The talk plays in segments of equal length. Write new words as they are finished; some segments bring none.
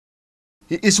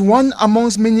He is one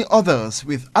amongst many others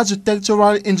with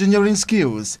architectural engineering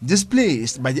skills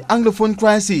displaced by the Anglophone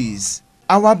crisis.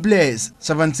 AWA Blaise,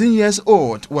 17 years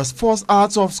old, was forced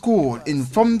out of school in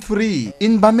Form 3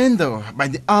 in Bamenda by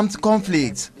the armed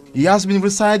conflict. He has been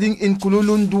residing in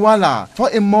Kululun Douala for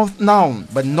a month now,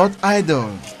 but not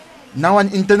idle. Now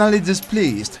an internally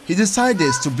displaced, he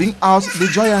decided to bring out the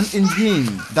giant in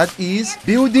him, that is,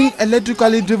 building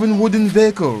electrically driven wooden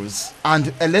vehicles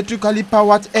and electrically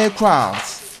powered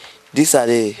aircraft. These are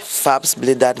the fabs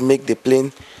blades that make the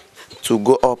plane to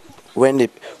go up. When the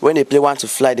plane wants to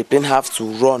fly, the plane have to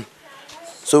run.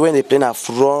 So when the plane have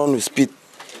run with speed,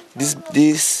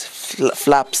 these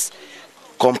flaps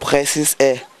compresses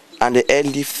air and the air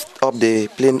lifts up the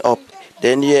plane up.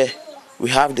 Then here we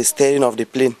have the steering of the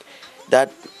plane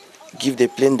that give the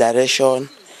plane direction,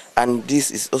 and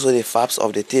this is also the flaps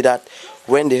of the tail that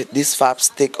when these flaps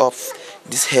take off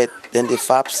this head, then the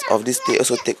flaps of this tail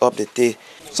also take up the tail.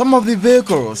 Some of the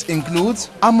vehicles include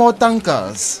armor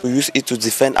tankers. We use it to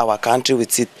defend our country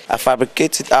with it. I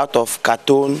fabricate it out of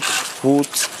carton, wood,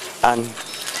 and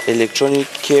electronic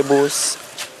cables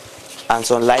and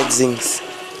some light zincs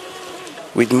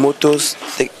with motors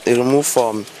removed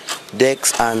from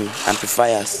decks and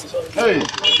amplifiers. Hey,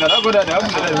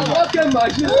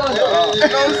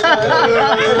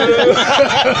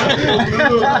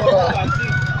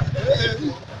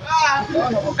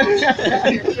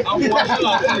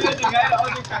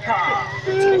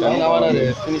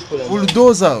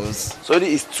 bulldozers. So this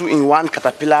is 2-in-1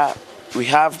 caterpillar. We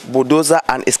have bulldozer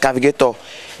and excavator.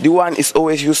 The one is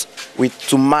always used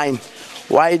to mine,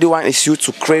 while the one is used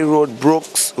to clear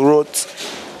roads.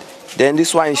 Then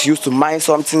this one is used to mine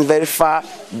something very far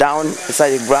down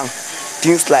inside the ground.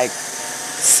 Things like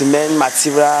cement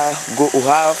material, we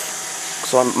have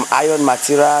some iron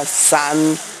material,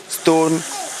 sand, stone.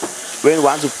 When we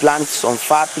want to plant some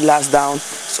far pillars down,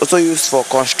 it's also used for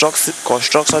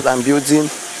construction and building.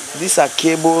 These are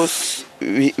cables.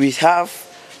 We have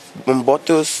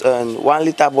bottles and 1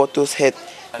 liter bottles head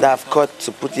that I've cut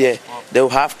to put here. They will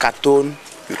have carton.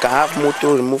 You can have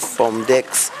motor removed from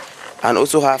decks, and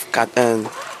also have carton.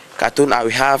 And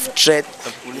we have thread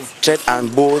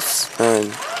and bolts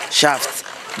and shafts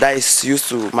that is used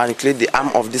to manipulate the arm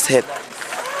of this head.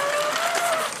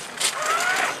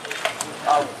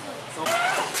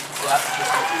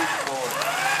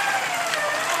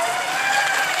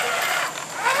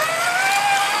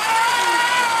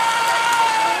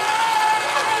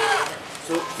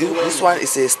 This one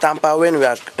is a stamper. When we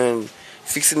are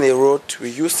fixing a road, we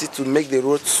use it to make the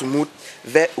road smooth,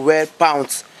 well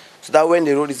pounds, so that when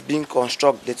the road is being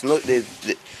constructed, so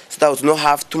that we not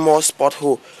have too much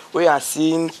pothole. We are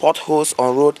seeing potholes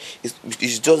on road.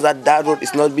 It's just that road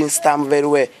is not being stamped very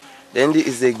well. Then this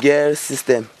is the gear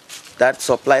system that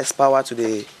supplies power to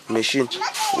the machine.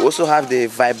 We also have the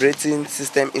vibrating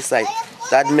system inside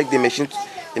that make the machine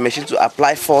to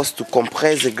apply force to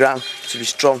compress the ground to be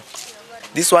strong.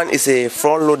 This one is a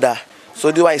front loader.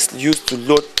 So this one is used to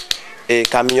load a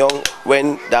camion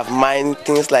when they have mined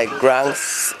things like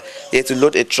grants. Here to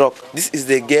load a truck. This is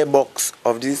the gearbox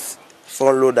of this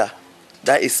front loader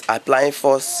that is applying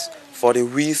force for the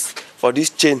wheels, for this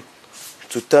chain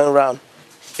to turn around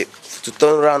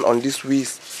on this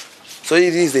wheels. So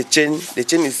it is the chain. The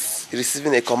chain is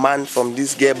receiving a command from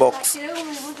this gearbox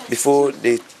before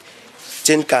the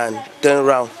chain can turn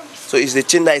around. So it's the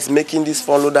chain that is making this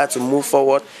front loader to move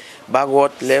forward,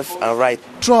 backward, left and right.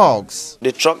 Trucks.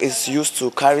 The truck is used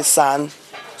to carry sand,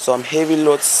 some heavy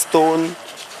loads, stone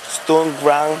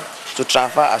ground, to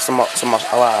transfer some of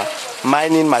our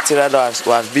mining material that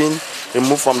have been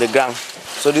removed from the ground.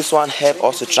 So this one helps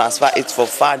us to transfer it for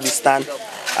far distance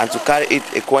and to carry it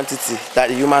a quantity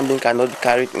that a human being cannot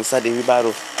carry it inside the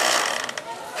wheelbarrow.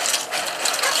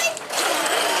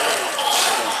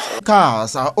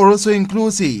 Cars are also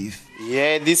inclusive.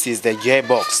 Yeah, this is the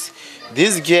gearbox.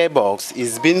 This gearbox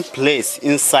is being placed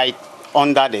inside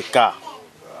under the car.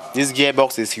 This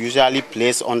gearbox is usually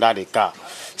placed under the car.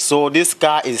 So this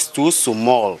car is too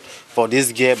small for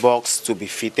this gearbox to be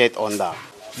fitted under.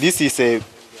 This is a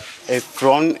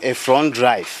front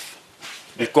drive,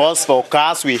 because for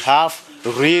cars we have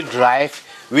rear drive,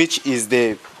 which is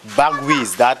the back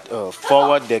wheels that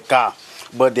forward the car.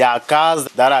 But there are cars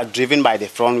that are driven by the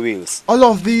front wheels. All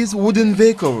of these wooden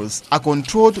vehicles are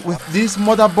controlled with this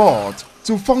motherboard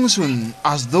to function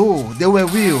as though they were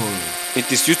wheels.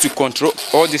 It is used to control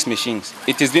all these machines.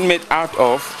 It is being made out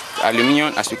of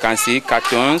aluminium, as you can see,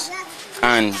 cartons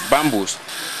and bamboos.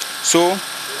 So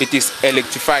it is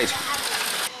electrified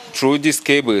through these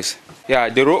cables. Yeah,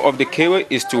 the role of the cable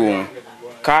is to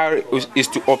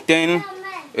obtain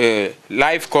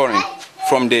live current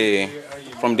from the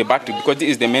from the battery because this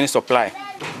is the main supply.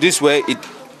 This way it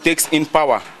takes in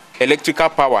power, electrical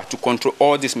power, to control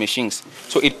all these machines.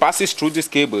 So it passes through this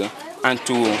cable and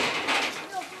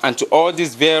to all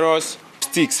these various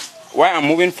sticks. While I'm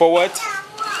moving forward,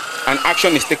 an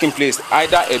action is taking place,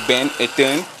 either a bend, a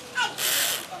turn,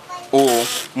 or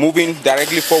moving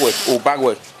directly forward or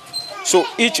backward. So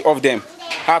each of them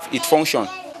have its function.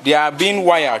 They are being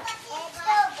wired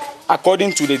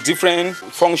according to the different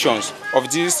functions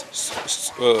of this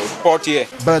port here.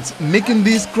 But making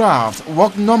this craft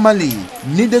work normally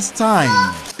needed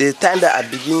time. The time that I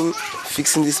begin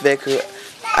fixing this vehicle,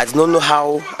 I did not know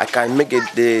how I can make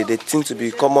the thing to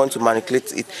be common to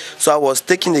manipulate it. So I was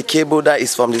taking the cable that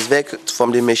is from this vehicle,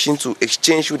 from the machine, to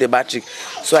exchange with the battery.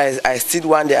 So I stood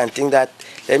one day and think that,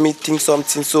 let me think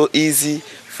something so easy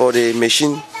for the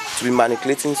machine to be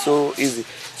manipulating so easy.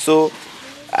 So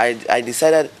I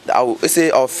decided I'll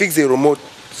fix the remote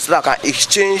so that I can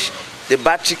exchange the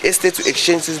battery. Instead to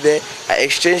exchange this there, I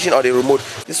exchanging on the remote.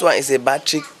 This one is a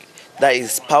battery that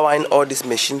is powering all this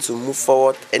machine to move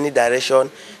forward any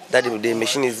direction that the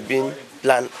machine is being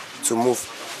planned to move.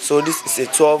 So this is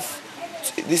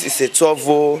a 12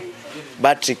 volt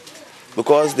battery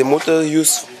because the motor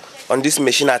used on this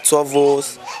machine are 12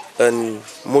 volts and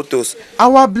motors.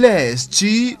 AWA Blaise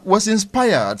CHI was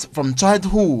inspired from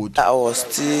childhood. I was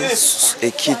still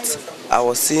a kid. I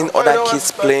was seeing other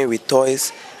kids playing with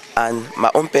toys, and my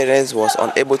own parents was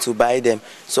unable to buy them.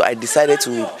 So I decided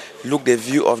to look the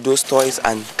view of those toys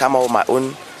and come out with my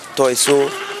own toys. So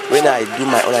when I do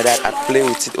my own like that, I play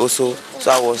with it also.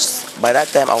 So by that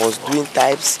time I was doing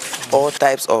all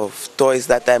types of toys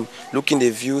that time, looking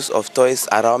the views of toys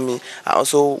around me. I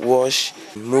also watch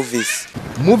movies.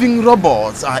 Moving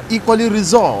robots are equally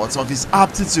results of his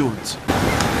aptitude.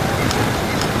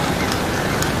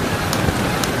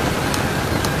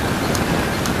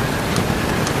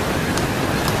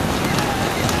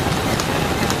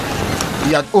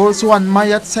 He had also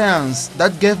admired science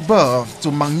that gave birth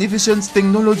to magnificent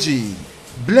technology.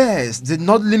 Blaise did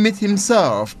not limit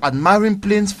himself admiring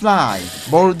planes fly,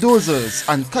 bulldozers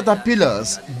and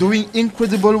caterpillars doing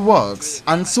incredible works,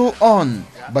 and so on,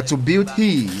 but to build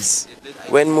his.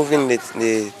 When moving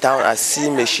the town, I see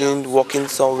machine working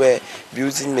somewhere,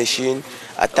 building machine.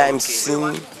 At times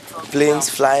seeing planes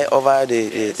fly over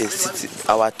the city,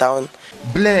 our town.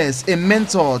 Blaise, a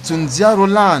mentor to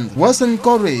Roland, was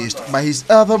encouraged by his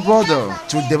elder brother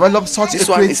to develop such this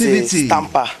a creativity. One is a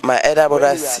stamper. My elder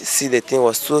brother see the thing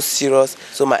was so serious,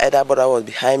 so my elder brother was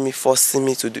behind me, forcing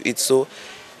me to do it. So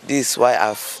this is why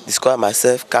I've discovered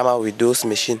myself, come out with those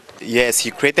machines. Yes,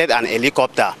 he created an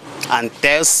helicopter and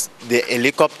test the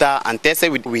helicopter and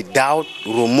tested it without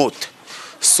remote.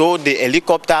 So the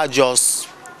helicopter just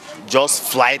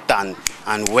flight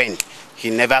and went. He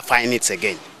never find it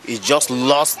again. It just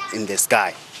lost in the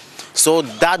sky. So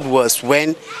that was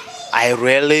when I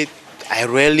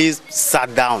really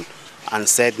sat down and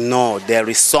said, no, there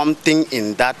is something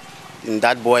in that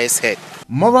boy's head.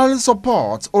 Moral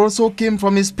support also came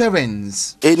from his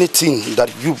parents. Anything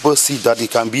that you perceive that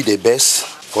it can be the best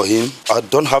for him, I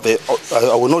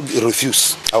will not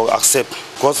refuse. I will accept.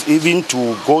 Because even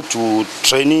to go to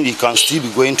training, he can still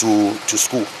be going to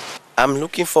school. I'm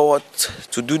looking forward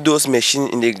to do those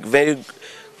machines in a very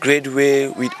great way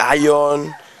with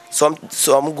iron, some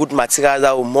good materials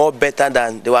that are more better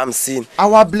than the one I'm seeing.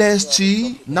 AWA Blaise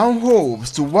CHI now hopes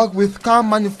to work with car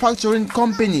manufacturing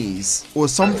companies or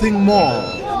something more.